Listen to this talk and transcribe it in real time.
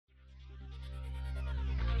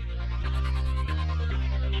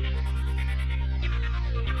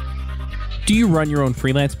Do you run your own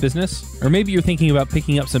freelance business? Or maybe you're thinking about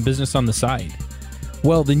picking up some business on the side?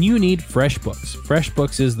 Well, then you need FreshBooks.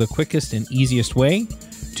 FreshBooks is the quickest and easiest way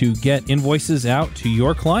to get invoices out to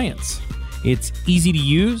your clients. It's easy to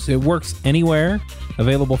use. It works anywhere,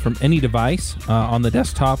 available from any device, on the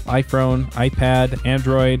desktop, iPhone, iPad,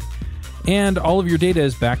 Android, and all of your data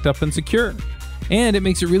is backed up and secure. And it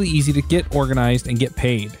makes it really easy to get organized and get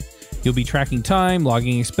paid. You'll be tracking time,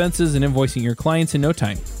 logging expenses, and invoicing your clients in no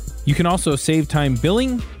time. You can also save time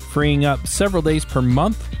billing, freeing up several days per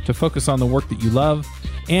month to focus on the work that you love,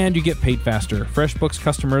 and you get paid faster. FreshBooks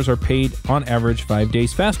customers are paid on average 5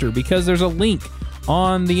 days faster because there's a link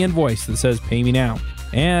on the invoice that says pay me now.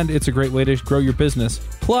 And it's a great way to grow your business.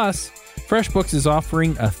 Plus, FreshBooks is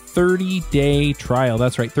offering a 30-day trial.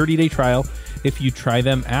 That's right, 30-day trial if you try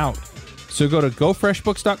them out. So go to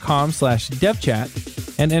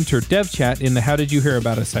gofreshbooks.com/devchat and enter devchat in the How Did You Hear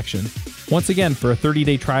About Us section. Once again, for a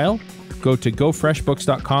 30-day trial, go to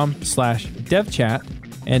gofreshbooks.com/devchat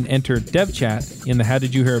and enter devchat in the How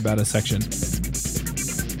Did You Hear About Us section.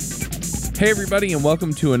 Hey everybody, and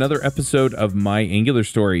welcome to another episode of My Angular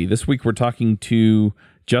Story. This week we're talking to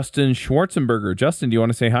Justin Schwarzenberger. Justin, do you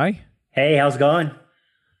want to say hi? Hey, how's it going?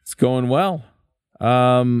 It's going well.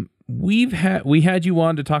 We had you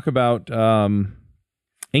on to talk about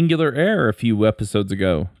Angular Air a few episodes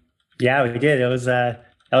ago. Yeah, we did. It was that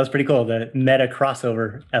was pretty cool. The meta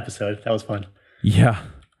crossover episode. That was fun. Yeah.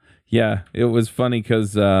 It was funny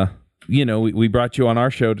because we brought you on our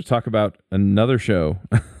show to talk about another show,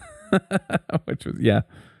 which was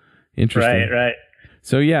interesting. Right.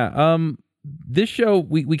 So this show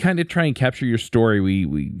we kind of try and capture your story.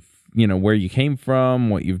 We where you came from,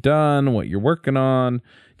 what you've done, what you're working on.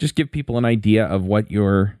 Just give people an idea of what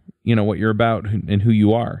you're about and who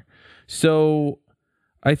you are. So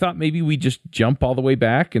I thought maybe we just jump all the way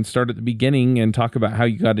back and start at the beginning and talk about how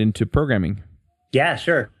you got into programming. Yeah,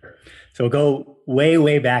 sure. So we'll go way,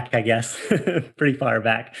 way back, I guess, pretty far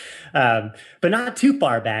back, but not too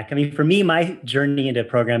far back. I mean, for me, my journey into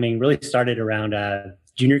programming really started around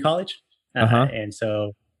junior college. And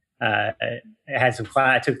so I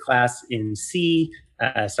took a class in C,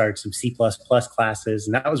 started some C++ classes,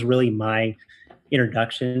 and that was really my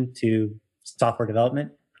introduction to software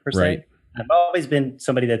development, per se. Right. I've always been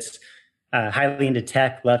somebody that's highly into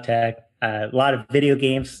tech, love tech, a lot of video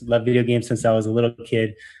games, loved video games since I was a little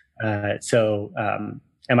kid. And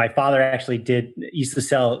my father actually used to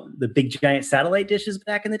sell the big giant satellite dishes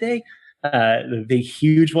back in the day, the big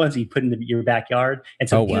huge ones you put in your backyard. And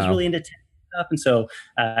so he was really into tech stuff. And so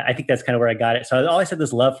I think that's kind of where I got it. So I always had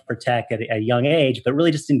this love for tech at a young age, but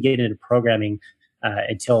really just didn't get into programming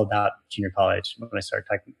until about junior college when I started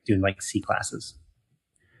doing like C classes.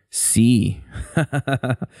 C.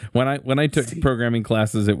 When I took programming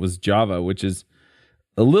classes, it was Java, which is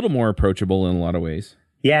a little more approachable in a lot of ways.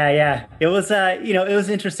 Yeah. It was, it was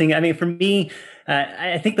interesting. I mean, for me,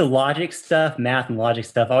 I think the logic stuff, math and logic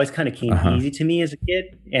stuff always kind of came easy to me as a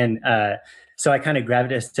kid. And so I kind of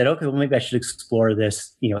gravitated and said, okay, well, maybe I should explore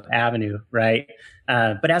this, avenue, right?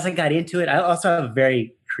 But as I got into it, I also have a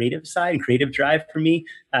very creative side and creative drive for me.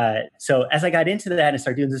 So as I got into that and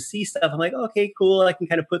started doing the C stuff, I'm like, okay, cool. I can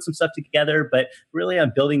kind of put some stuff together, but really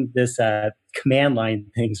I'm building this command line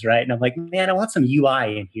things, right? And I'm like, man, I want some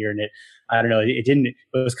UI in here. And I don't know, it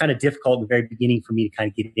was kind of difficult in the very beginning for me to kind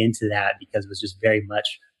of get into that because it was just very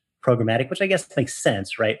much programmatic, which I guess makes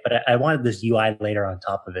sense, right? But I wanted this UI later on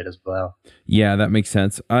top of it as well. Yeah, that makes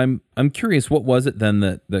sense. I'm curious, what was it then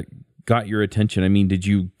that got your attention? I mean, did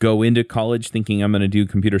you go into college thinking I'm going to do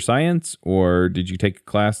computer science, or did you take a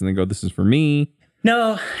class and then go, this is for me?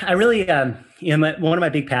 No, I really, one of my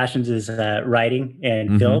big passions is writing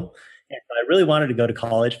and film. And so I really wanted to go to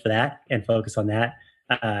college for that and focus on that.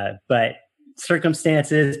 But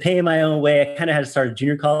circumstances, paying my own way, I kind of had to start at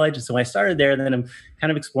junior college. And so when I started there, then I'm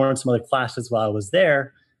kind of exploring some other classes while I was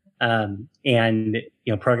there. And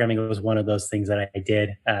programming was one of those things that I did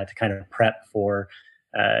to kind of prep for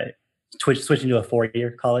switching to a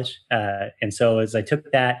 4-year college. And so as I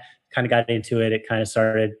took that, kind of got into it, it kind of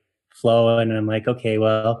started flowing. And I'm like, okay,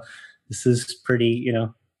 well, this is pretty,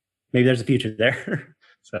 maybe there's a future there.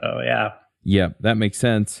 So, yeah. Yeah, that makes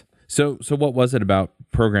sense. So what was it about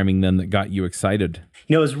programming then that got you excited?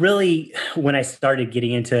 It was really when I started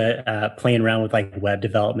getting into playing around with like web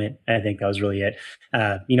development. I think that was really it.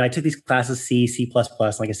 I took these classes, C++.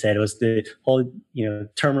 Like I said, it was the whole,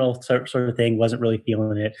 terminal sort of thing. Wasn't really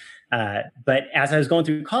feeling it. But as I was going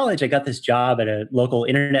through college, I got this job at a local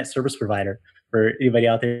internet service provider. For anybody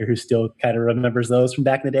out there who still kind of remembers those from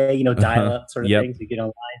back in the day, dial-up sort of things to get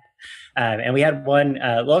online. And we had one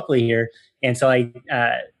locally here. And so I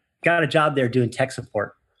got a job there doing tech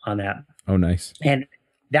support on that. Oh, nice. And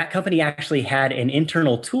that company actually had an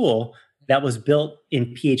internal tool that was built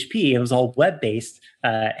in PHP. It was all web-based,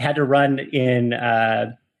 had to run in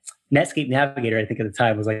Netscape Navigator, I think at the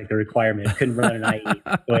time was like a requirement. It couldn't run an IE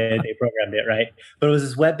the way they programmed it, right? But it was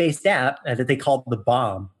this web-based app that they called the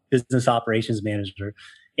BOM, Business Operations Manager.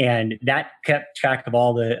 And that kept track of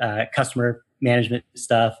all the customer management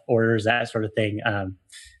stuff, orders, that sort of thing,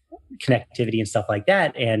 connectivity and stuff like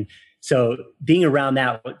that. And so being around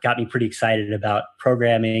that got me pretty excited about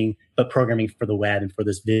programming, but programming for the web and for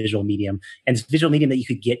this visual medium. And this visual medium that you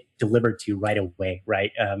could get delivered to right away,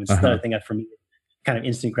 right? It's another thing that for me, kind of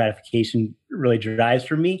instant gratification really drives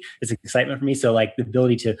for me. It's excitement for me. So like the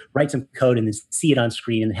ability to write some code and then see it on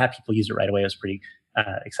screen and have people use it right away was pretty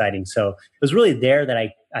exciting. So it was really there that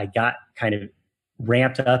I got kind of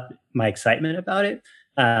ramped up my excitement about it.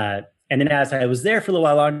 And then as I was there for a little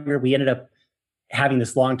while longer, we ended up having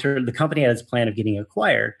this long-term, the company had this plan of getting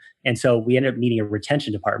acquired. And so we ended up needing a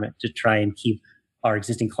retention department to try and keep our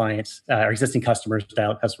existing clients, our existing customers,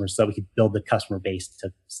 dial customers, so we could build the customer base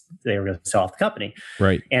they were going to sell off the company.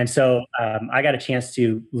 Right. And so I got a chance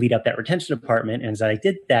to lead up that retention department. And as I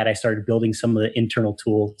did that, I started building some of the internal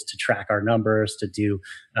tools to track our numbers, to do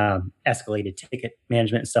escalated ticket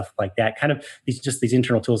management and stuff like that. Kind of these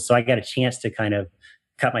internal tools. So I got a chance to kind of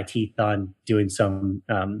cut my teeth on doing some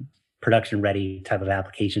production ready type of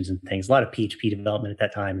applications and things. A lot of PHP development at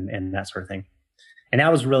that time and that sort of thing. And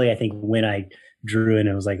that was really, I think, when I drew in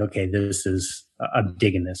and was like, okay, I'm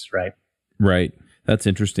digging this, right? Right. That's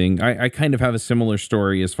interesting. I kind of have a similar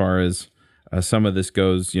story as far as some of this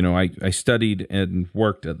goes. You know, I studied and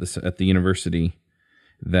worked at the university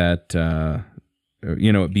that, at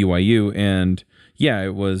BYU. And yeah,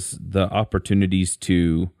 it was the opportunities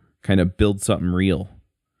to kind of build something real.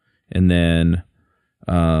 And then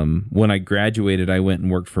when I graduated, I went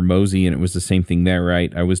and worked for Mozy, and it was the same thing there,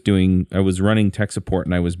 right? I was running tech support,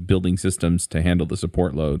 and I was building systems to handle the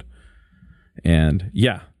support load. And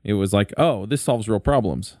yeah, it was like, oh, this solves real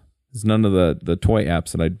problems. It's none of the toy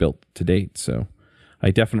apps that I'd built to date. So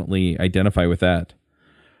I definitely identify with that.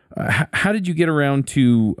 How did you get around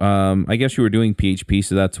to, I guess you were doing PHP,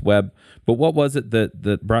 so that's web, but what was it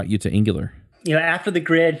that brought you to Angular? You know, after the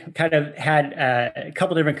grid, kind of had a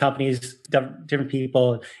couple different companies, different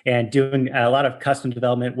people, and doing a lot of custom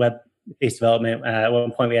development, web-based development. At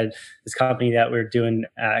one point, we had this company that we were doing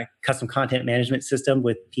a custom content management system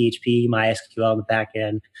with PHP, MySQL on the back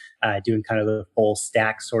end, doing kind of the full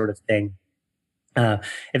stack sort of thing.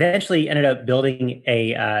 Eventually, ended up building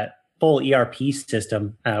a full ERP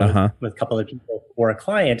system with a couple of people for a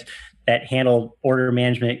client that handled order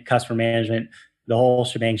management, customer management, the whole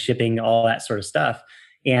shebang, shipping, all that sort of stuff.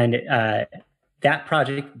 And that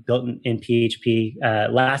project built in PHP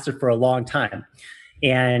lasted for a long time.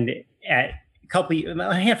 And a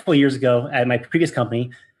handful of years ago at my previous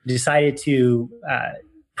company, decided to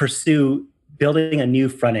pursue building a new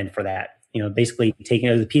front end for that. You know, basically taking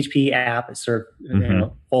the PHP app and serve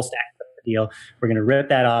full stack deal. We're going to rip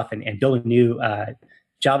that off and build a new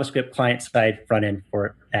JavaScript client-side front end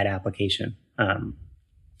for that application.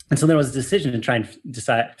 And so there was a decision to try and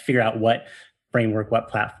figure out what framework, what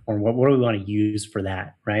platform, what do we want to use for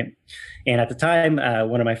that, right? And at the time,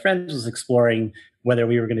 one of my friends was exploring whether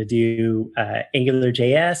we were going to do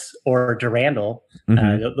AngularJS or Durandal.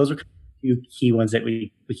 Those were two key ones that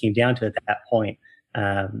we came down to at that point.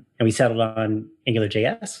 And we settled on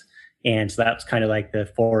AngularJS. And so that was kind of like the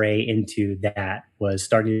foray into that, was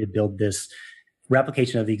starting to build this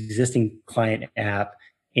replication of the existing client app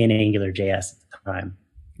in AngularJS at the time.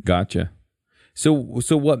 Gotcha. So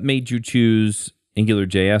what made you choose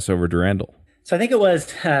AngularJS over Durandal? So I think it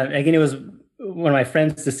was, again, it was one of my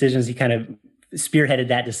friend's decisions. He kind of spearheaded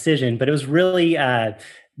that decision, but it was really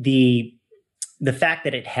the fact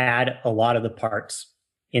that it had a lot of the parts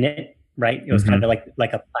in it, right? It was kind of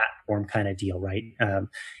like a platform kind of deal, right?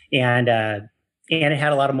 And it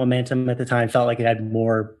had a lot of momentum at the time. Felt like it had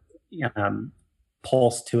more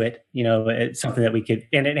pulse to it. You know, it's something that we could,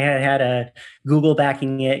 and it had a Google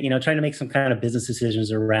backing it. You know, trying to make some kind of business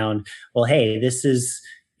decisions around. Well, hey, this is,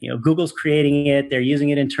 you know, Google's creating it. They're using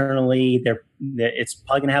it internally. It's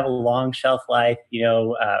probably going to have a long shelf life. You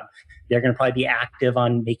know, they're going to probably be active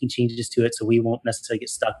on making changes to it, so we won't necessarily get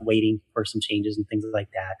stuck waiting for some changes and things like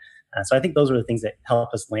that. So I think those are the things that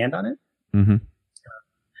help us land on it.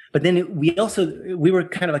 But then we were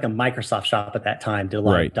kind of like a Microsoft shop at that time, did a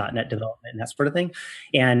lot of .NET development and that sort of thing.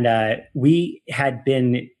 And we had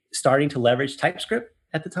been starting to leverage TypeScript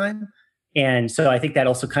at the time. And so I think that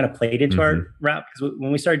also kind of played into our route, because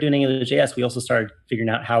when we started doing AngularJS, we also started figuring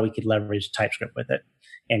out how we could leverage TypeScript with it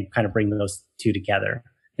and kind of bring those two together.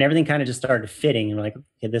 and everything kind of just started fitting. And we're like,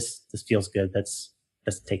 okay, this feels good. Let's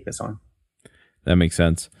take this on. That makes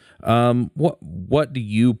sense. What do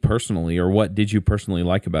you personally, or what did you personally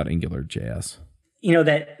like about AngularJS?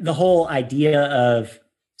 That the whole idea of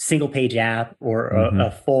single page app or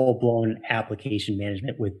a full blown application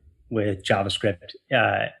management with JavaScript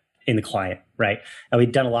in the client, right? And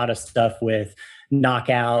we've done a lot of stuff with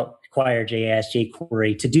Knockout, Acquire.js,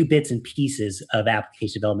 jQuery to do bits and pieces of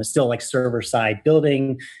application development, still like server side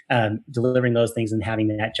building, delivering those things and having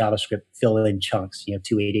that JavaScript fill in chunks,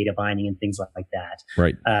 two-way data binding and things like that.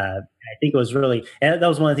 Right. I think it was really, and that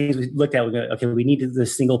was one of the things we looked at. We go, okay, we needed the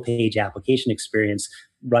single page application experience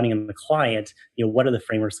running in the client. What are the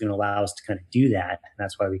frameworks going to allow us to kind of do that? And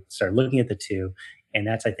that's why we started looking at the two. And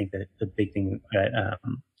that's, I think, the big thing that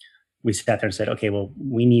we sat there and said, okay, well,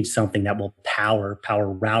 we need something that will power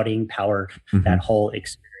routing, power that whole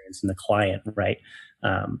experience in the client, right?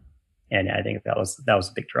 And I think that was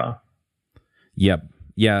a big draw. Yep.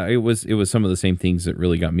 Yeah, it was some of the same things that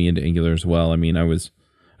really got me into Angular as well. I mean, I was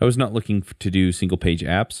not looking to do single page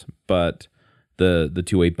apps, but the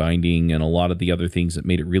two-way binding and a lot of the other things that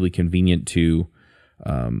made it really convenient to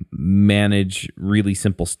manage really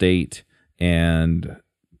simple state and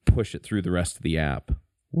push it through the rest of the app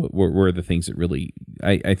were the things that really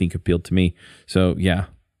I think appealed to me. So yeah,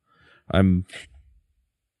 I'm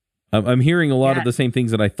hearing a lot of the same things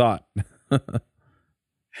that I thought.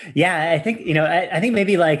 Yeah, I think I think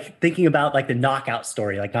maybe like thinking about like the Knockout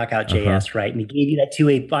story, like Knockout.js, right? And it gave you that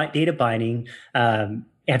two-way data binding and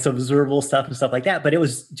some observable stuff and stuff like that. But it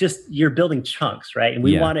was just you're building chunks, right? And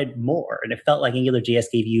we wanted more, and it felt like AngularJS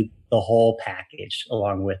gave you the whole package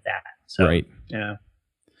along with that. So, right. Yeah.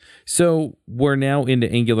 So we're now into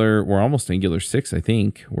Angular. We're almost Angular 6, I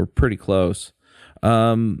think. We're pretty close.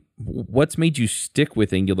 What's made you stick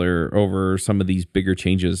with Angular over some of these bigger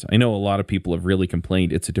changes? I know a lot of people have really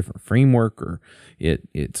complained it's a different framework or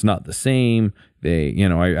it's not the same.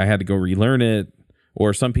 I had to go relearn it,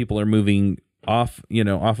 or some people are moving off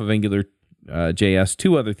of Angular JS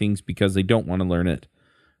to other things because they don't want to learn it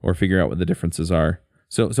or figure out what the differences are.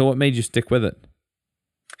 So what made you stick with it?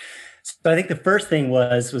 So I think the first thing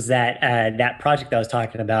was that that project I was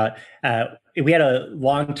talking about, we had a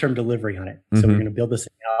long-term delivery on it. So we're going to build this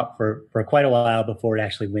out for quite a while before it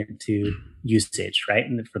actually went to usage, right,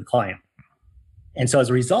 and for the client. And so as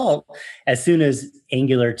a result, as soon as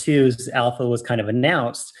Angular 2's alpha was kind of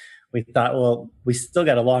announced, we thought, well, we still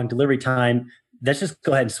got a long delivery time. Let's just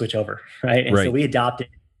go ahead and switch over, right? And so we adopted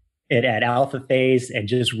it at alpha phase and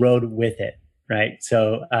just rode with it. Right.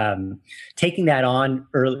 So taking that on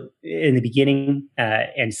early in the beginning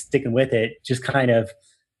and sticking with it, just kind of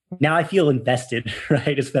now I feel invested.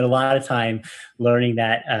 Right. I spent a lot of time learning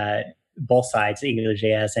that both sides,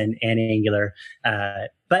 AngularJS and Angular.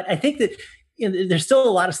 But I think that there's still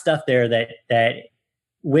a lot of stuff there that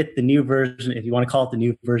with the new version, if you want to call it the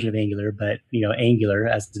new version of Angular, but Angular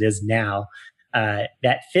as it is now,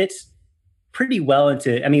 that fits pretty well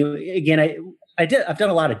into. I mean, again, I've done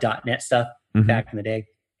a lot of .NET stuff back in the day.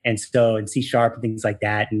 And so, and C# and things like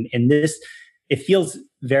that. And this, it feels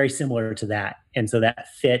very similar to that. And so that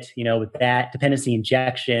fit, with that dependency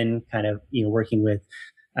injection, kind of, working with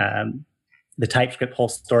the TypeScript whole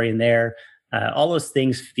story in there, all those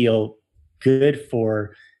things feel good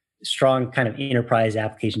for strong kind of enterprise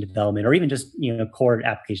application development, or even just, core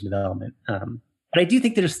application development. But I do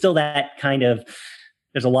think there's still that kind of,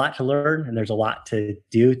 there's a lot to learn and there's a lot to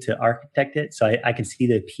do to architect it. So I can see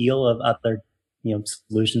the appeal of other,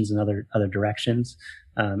 solutions in other directions.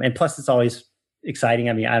 And plus it's always exciting.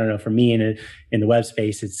 I mean, I don't know, for me in the web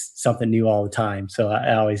space, it's something new all the time. So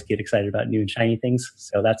I always get excited about new and shiny things.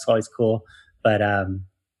 So that's always cool. But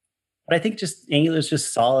I think just Angular is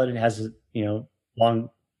just solid. It has long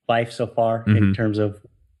life so far in terms of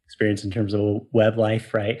experience, in terms of web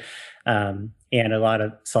life, right? And a lot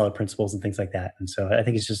of solid principles and things like that. And so I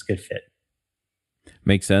think it's just a good fit.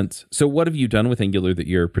 Makes sense. So what have you done with Angular that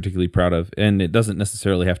you're particularly proud of? And it doesn't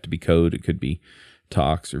necessarily have to be code. It could be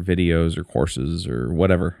talks or videos or courses or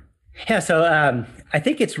whatever. Yeah. So I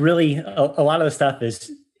think it's really, a lot of the stuff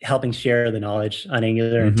is helping share the knowledge on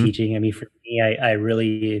Angular and teaching. I mean, for me, I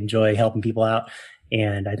really enjoy helping people out.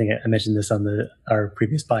 And I think I mentioned this on our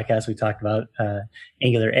previous podcast. We talked about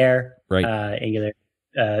Angular Air. Right. Angular,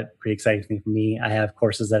 pretty exciting thing for me. I have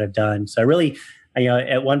courses that I've done. So I really,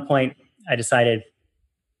 at one point I decided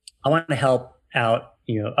I want to help out,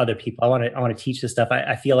 other people. I want to teach this stuff.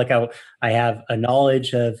 I feel like I have a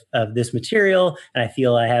knowledge of this material, and I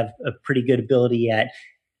feel I have a pretty good ability at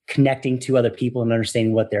connecting to other people and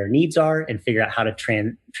understanding what their needs are and figure out how to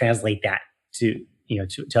translate that to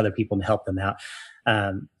other people and help them out.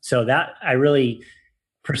 So that I really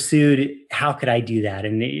pursued how could I do that,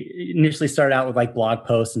 and it initially started out with like blog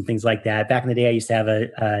posts and things like that. Back in the day, I used to have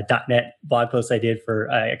a .NET blog post I did for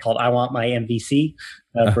called "I Want My MVC"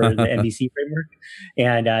 for the MVC framework,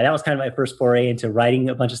 and that was kind of my first foray into writing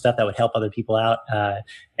a bunch of stuff that would help other people out,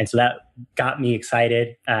 and so that got me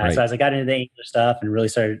excited. Right. So as I got into the Angular stuff and really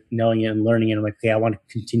started knowing it and learning it, I'm like, okay, I want to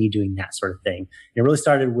continue doing that sort of thing. And it really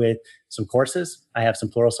started with some courses. I have some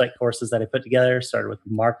Pluralsight courses that I put together. Started with a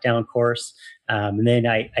Markdown course. And then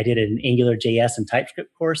I did an Angular JS and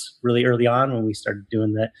TypeScript course really early on when we started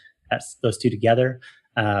doing those two together.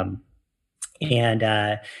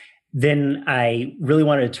 Then I really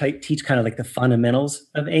wanted to teach kind of like the fundamentals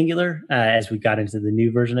of Angular as we got into the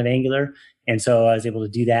new version of Angular. And so I was able to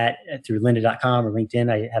do that through lynda.com or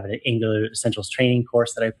LinkedIn. I have an Angular Essentials training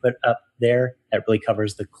course that I put up there that really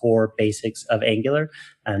covers the core basics of Angular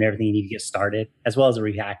and everything you need to get started, as well as a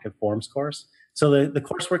reactive forms course. So the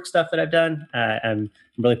coursework stuff that I've done, I'm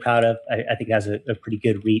really proud of. I think it has a pretty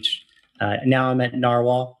good reach. Now I'm at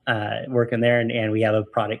Narwhal working there, and we have a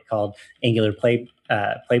product called Angular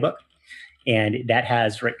Playbook. And that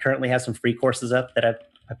currently has some free courses up that I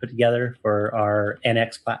put together for our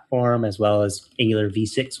NX platform, as well as Angular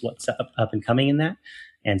V6, what's up and coming in that.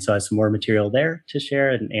 And so I have some more material there to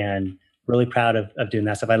share, and really proud of doing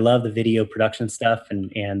that stuff. I love the video production stuff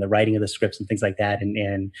and the writing of the scripts and things like that,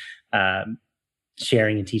 and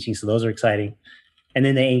sharing and teaching. So those are exciting. And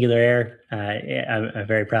then the Angular Air, I'm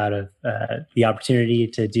very proud of the opportunity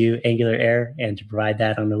to do Angular Air and to provide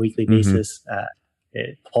that on a weekly basis.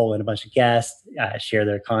 Pull in a bunch of guests, share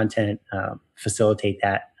their content, facilitate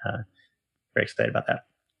that. Very excited about that.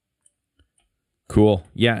 Cool.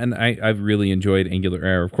 Yeah, and I've really enjoyed Angular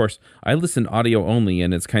Air. Of course, I listen audio only,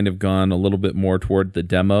 and it's kind of gone a little bit more toward the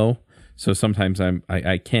demo. So sometimes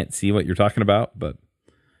I can't see what you're talking about, but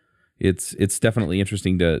it's definitely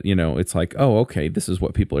interesting to, it's like, oh, okay, this is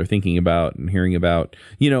what people are thinking about and hearing about,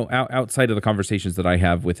 outside of the conversations that I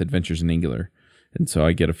have with Adventures in Angular. And so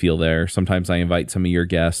I get a feel there. Sometimes I invite some of your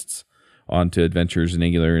guests onto Adventures in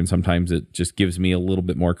Angular, and sometimes it just gives me a little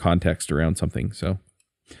bit more context around something. So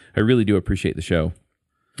I really do appreciate the show.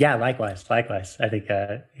 Yeah, likewise. I think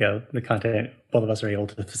the content both of us are able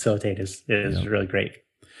to facilitate is really great.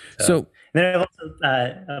 So and then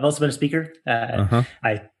I've also been a speaker.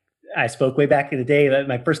 I spoke way back in the day.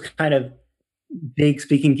 My first kind of big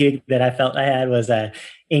speaking gig that I felt I had was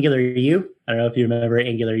Angular U. I don't know if you remember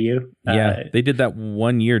Angular U. Yeah, they did that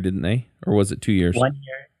 1 year, didn't they? Or was it 2 years? 1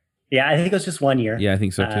 year. Yeah, I think it was just 1 year. Yeah, I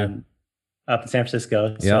think so too. Up in San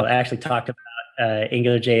Francisco. So I actually talked about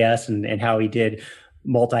Angular JS and how we did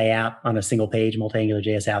multi-app on a single page, multi-Angular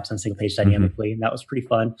JS apps on a single page dynamically. And that was pretty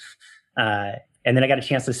fun. And then I got a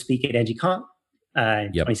chance to speak at NGConf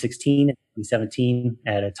in 2016 and 2017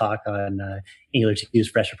 at a talk on Angular 2's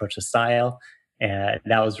fresh approach to style. And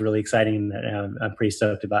that was really exciting. I'm pretty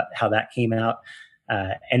stoked about how that came out.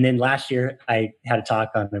 And then last year, I had a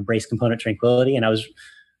talk on Embrace Component Tranquility, and I was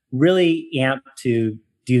really amped to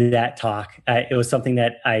do that talk. It was something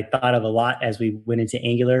that I thought of a lot as we went into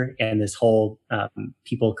Angular and this whole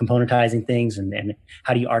people componentizing things and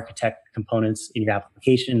how do you architect components in your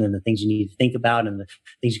application and the things you need to think about and the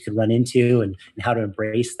things you could run into and how to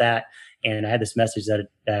embrace that. And I had this message that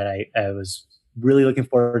I was really looking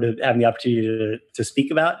forward to having the opportunity to speak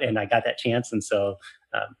about, and I got that chance. And so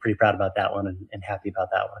I'm pretty proud about that one and happy about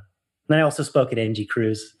that one. And I also spoke at NG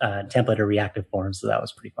Cruise, template or reactive forms, so that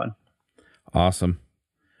was pretty fun. Awesome.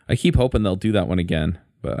 I keep hoping they'll do that one again,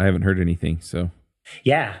 but I haven't heard anything. So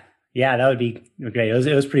yeah, that would be great.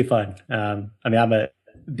 It was pretty fun. I'm a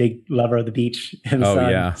big lover of the beach and the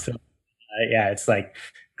sun. Yeah. So it's like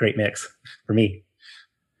great mix for me.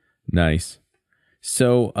 Nice.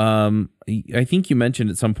 So I think you mentioned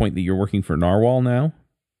at some point that you're working for Narwhal now.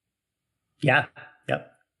 Yeah.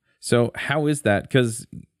 Yep. So how is that? Because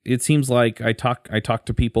it seems like I talk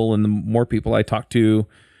to people, and the more people I talk to,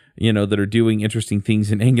 that are doing interesting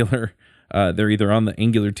things in Angular, they're either on the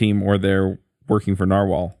Angular team or they're working for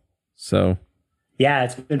Narwhal. So yeah,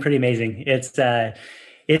 it's been pretty amazing.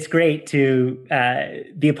 It's great to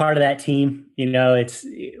be a part of that team.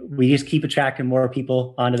 We just keep attracting more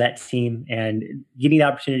people onto that team, and getting the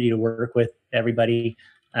opportunity to work with everybody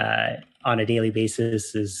on a daily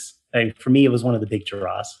basis for me, it was one of the big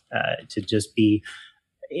draws to just be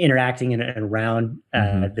interacting and around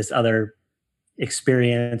this other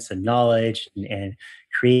experience and knowledge and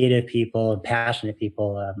creative people and passionate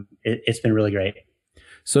people. It's been really great.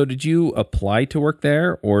 So did you apply to work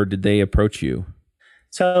there, or did they approach you?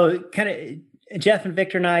 So kind of Jeff and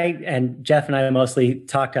Victor and Jeff and I mostly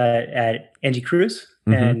talked at NG Cruise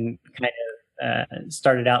and kind of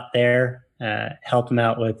started out there, helped them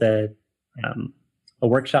out with a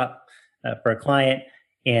workshop for a client,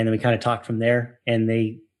 and then we kind of talked from there. And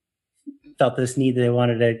they felt this need that they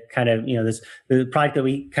wanted to kind of, the product that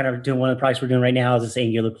we kind of doing, one of the products we're doing right now is this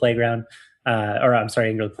Angular Playground,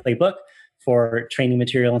 Angular Playbook for training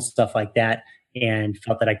material and stuff like that, and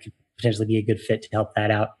felt that I could potentially be a good fit to help that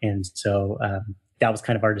out. And so that was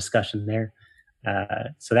kind of our discussion there.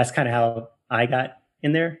 So that's kind of how I got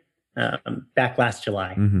in there back last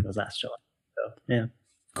July. It was last July. So, yeah.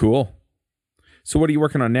 Cool. So what are you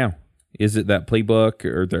working on now? Is it that playbook,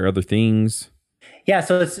 or are there other things? Yeah,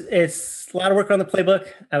 so it's a lot of work on the playbook.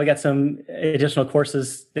 We got some additional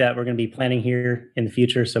courses that we're going to be planning here in the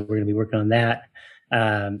future. So we're going to be working on that.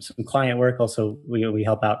 Some client work. Also, we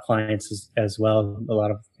help out clients as well. A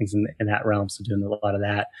lot of things in that realm. So doing a lot of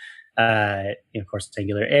that. Of course,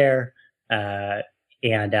 Angular Air, and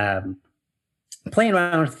playing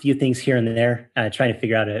around with a few things here and there, trying to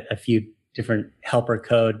figure out a few different helper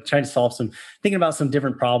code, trying to thinking about some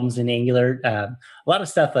different problems in Angular. A lot of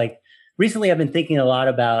stuff like recently I've been thinking a lot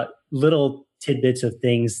about little tidbits of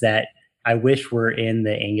things that I wish were in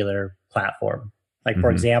the Angular platform. Like, for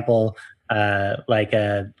example, like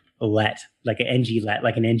a let, like an ng-let,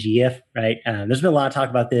 like an ngIf, right? There's been a lot of talk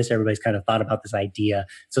about this. Everybody's kind of thought about this idea.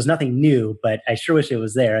 So it's nothing new, but I sure wish it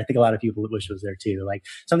was there. I think a lot of people wish it was there too. Like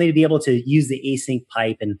something to be able to use the async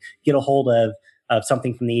pipe and get a hold of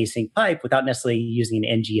something from the async pipe without necessarily using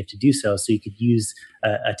an ngIf to do so. So you could use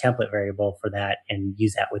a template variable for that and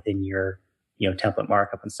use that within your template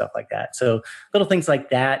markup and stuff like that. So little things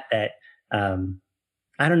like that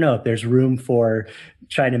I don't know if there's room for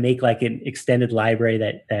trying to make like an extended library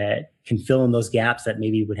that can fill in those gaps that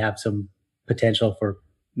maybe would have some potential for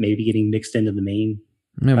maybe getting mixed into the main.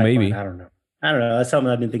 Yeah, maybe. I don't know. That's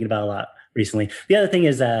something I've been thinking about a lot recently. The other thing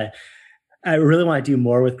is I really want to do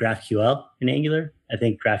more with GraphQL in Angular. I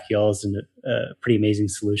think GraphQL is a pretty amazing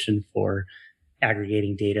solution for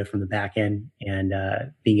aggregating data from the back end and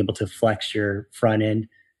being able to flex your front end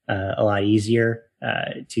a lot easier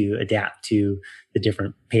to adapt to the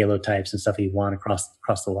different payload types and stuff you want across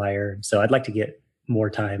the wire. So I'd like to get more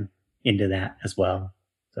time into that as well.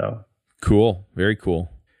 So cool. Very cool.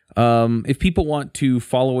 If people want to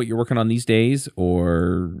follow what you're working on these days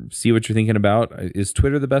or see what you're thinking about, is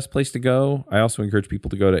Twitter the best place to go? I also encourage people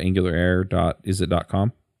to go to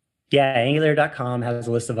angularair.com. Yeah, angular.com has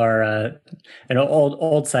a list of our an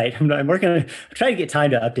old site. I'm trying to get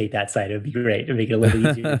time to update that site. It would be great to make it a little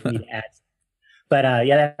easier for me to add. But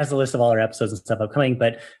that has a list of all our episodes and stuff upcoming.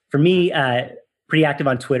 But for me, pretty active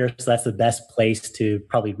on Twitter, so that's the best place to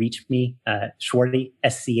probably reach me. Schwarty,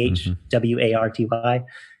 SCHWARTY.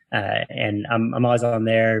 And I'm always on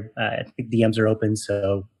there. I think DMs are open,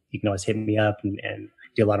 so you can always hit me up and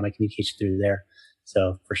do a lot of my communication through there.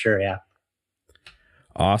 So for sure, yeah.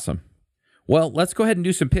 Awesome. Well, let's go ahead and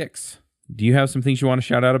do some picks. Do you have some things you want to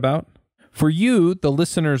shout out about? For you, the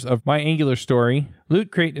listeners of My Angular Story,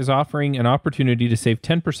 Loot Crate is offering an opportunity to save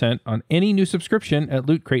 10% on any new subscription at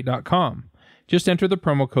lootcrate.com. Just enter the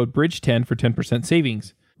promo code BRIDGE10 for 10%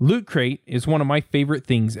 savings. Loot Crate is one of my favorite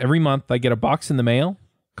things. Every month I get a box in the mail,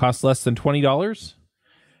 costs less than $20,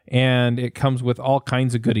 and it comes with all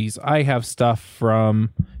kinds of goodies. I have stuff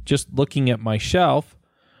from, just looking at my shelf,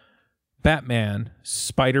 Batman,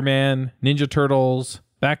 Spider-Man, Ninja Turtles,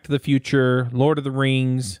 Back to the Future, Lord of the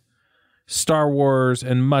Rings, Star Wars,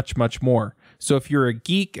 and much, much more. So if you're a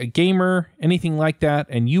geek, a gamer, anything like that,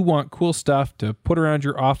 and you want cool stuff to put around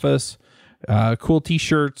your office, cool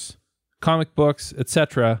t-shirts, comic books,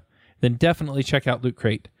 etc., then definitely check out Loot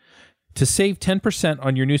Crate. To save 10%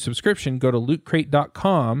 on your new subscription, go to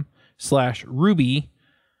lootcrate.com/Ruby.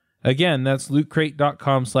 Again, that's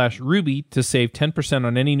lootcrate.com/Ruby to save 10%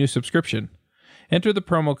 on any new subscription. Enter the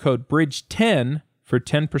promo code BRIDGE10 for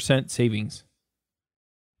 10% savings.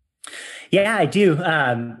 Yeah, I do.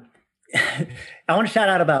 I want to shout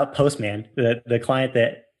out about Postman, the client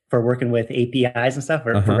that for working with APIs and stuff,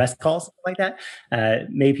 or for REST calls, stuff like that.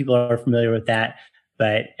 Maybe people are familiar with that.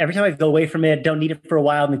 But every time I go away from it, don't need it for a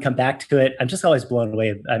while, and then come back to it, I'm just always blown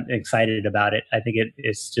away. I'm excited about it. I think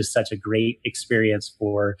it's just such a great experience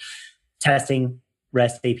for testing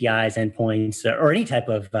REST APIs, endpoints, or any type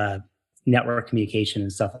of network communication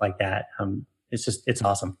and stuff like that. It's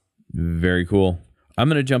awesome. Very cool. I'm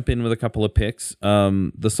going to jump in with a couple of picks.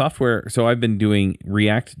 The software, so I've been doing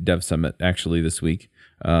React Dev Summit actually this week.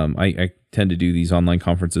 I tend to do these online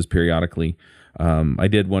conferences periodically. I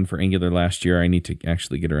did one for Angular last year. I need to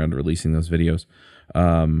actually get around to releasing those videos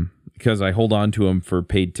because I hold on to them for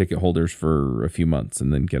paid ticket holders for a few months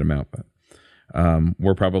and then get them out. But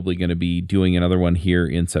we're probably going to be doing another one here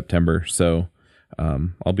in September. So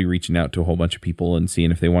I'll be reaching out to a whole bunch of people and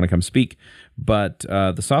seeing if they want to come speak. But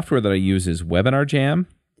the software that I use is Webinar Jam.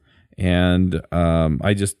 And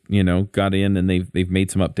I just, got in and they've made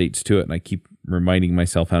some updates to it. And I keep reminding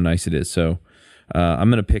myself how nice it is. So I'm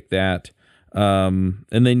going to pick that. And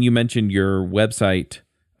then you mentioned your website,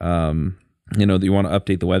 that you want to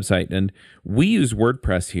update the website. And we use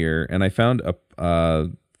WordPress here. And I found a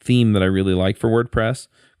theme that I really like for WordPress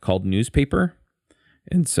called Newspaper.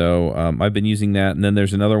 And so I've been using that. And then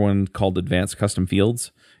there's another one called Advanced Custom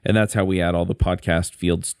Fields. And that's how we add all the podcast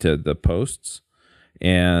fields to the posts.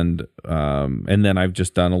 And then I've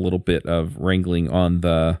just done a little bit of wrangling on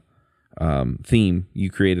the theme. You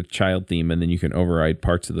create a child theme and then you can override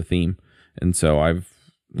parts of the theme. And so I've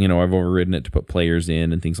overridden it to put players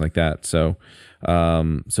in and things like that. So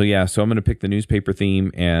I'm going to pick the newspaper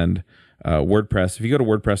theme and WordPress. If you go to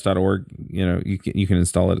wordpress.org, you can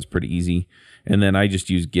install it. It's pretty easy. And then I just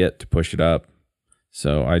use Git to push it up.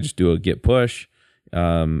 So I just do a Git push.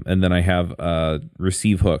 And then I have a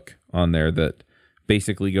receive hook on there that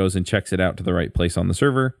basically goes and checks it out to the right place on the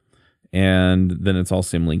server. And then it's all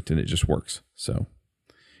symlinked and it just works. So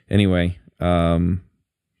anyway, so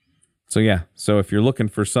if you're looking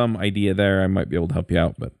for some idea there, I might be able to help you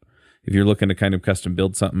out. But if you're looking to kind of custom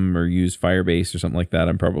build something or use Firebase or something like that,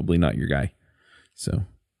 I'm probably not your guy. So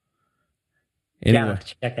anyway. Yeah,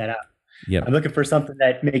 check that out. Yep. I'm looking for something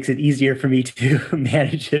that makes it easier for me to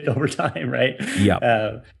manage it over time, right?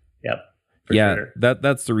 Yep. Sure.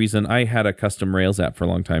 That's the reason I had a custom Rails app for a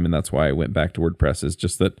long time, and that's why I went back to WordPress. Is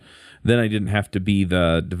just that then I didn't have to be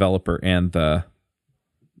the developer and the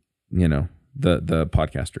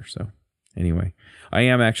podcaster. So anyway, I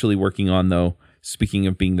am actually working on, though, speaking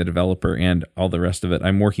of being the developer and all the rest of it,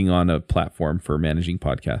 I'm working on a platform for managing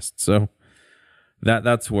podcasts. So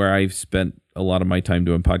that's where I've spent a lot of my time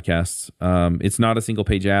doing podcasts. It's not a single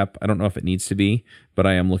page app. I don't know if it needs to be, but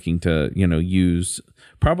I am looking to, use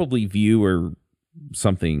probably Vue or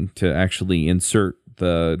something to actually insert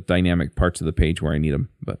the dynamic parts of the page where I need them.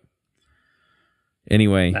 But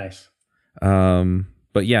anyway, nice.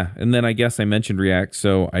 But yeah, and then I guess I mentioned React,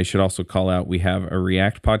 so I should also call out we have a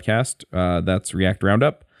React podcast, that's React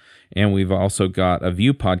Roundup, and we've also got a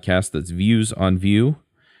Vue podcast that's Views on Vue,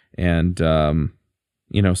 and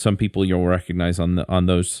some people you'll recognize on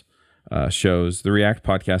those shows. The React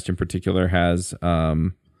podcast in particular has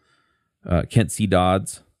Kent C.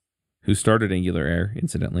 Dodds, who started Angular Air,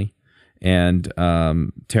 incidentally, and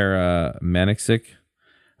Tara Maniksik.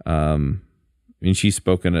 And she's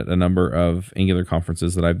spoken at a number of Angular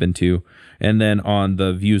conferences that I've been to. And then on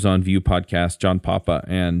the Views on Vue podcast, John Papa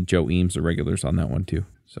and Joe Eames are regulars on that one too.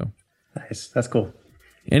 So nice. That's cool.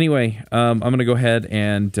 Anyway, I'm going to go ahead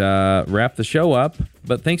and wrap the show up.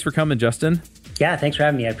 But thanks for coming, Justin. Yeah, thanks for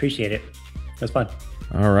having me. I appreciate it. It was fun.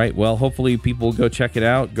 All right. Well, hopefully people will go check it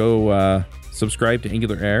out. Go subscribe to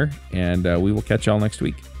Angular Air, and we will catch y'all next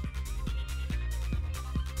week.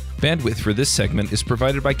 Bandwidth for this segment is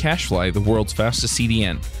provided by CacheFly, the world's fastest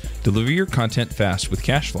CDN. Deliver your content fast with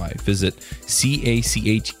CacheFly. Visit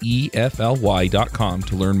CACHEFLY.com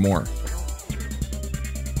to learn more.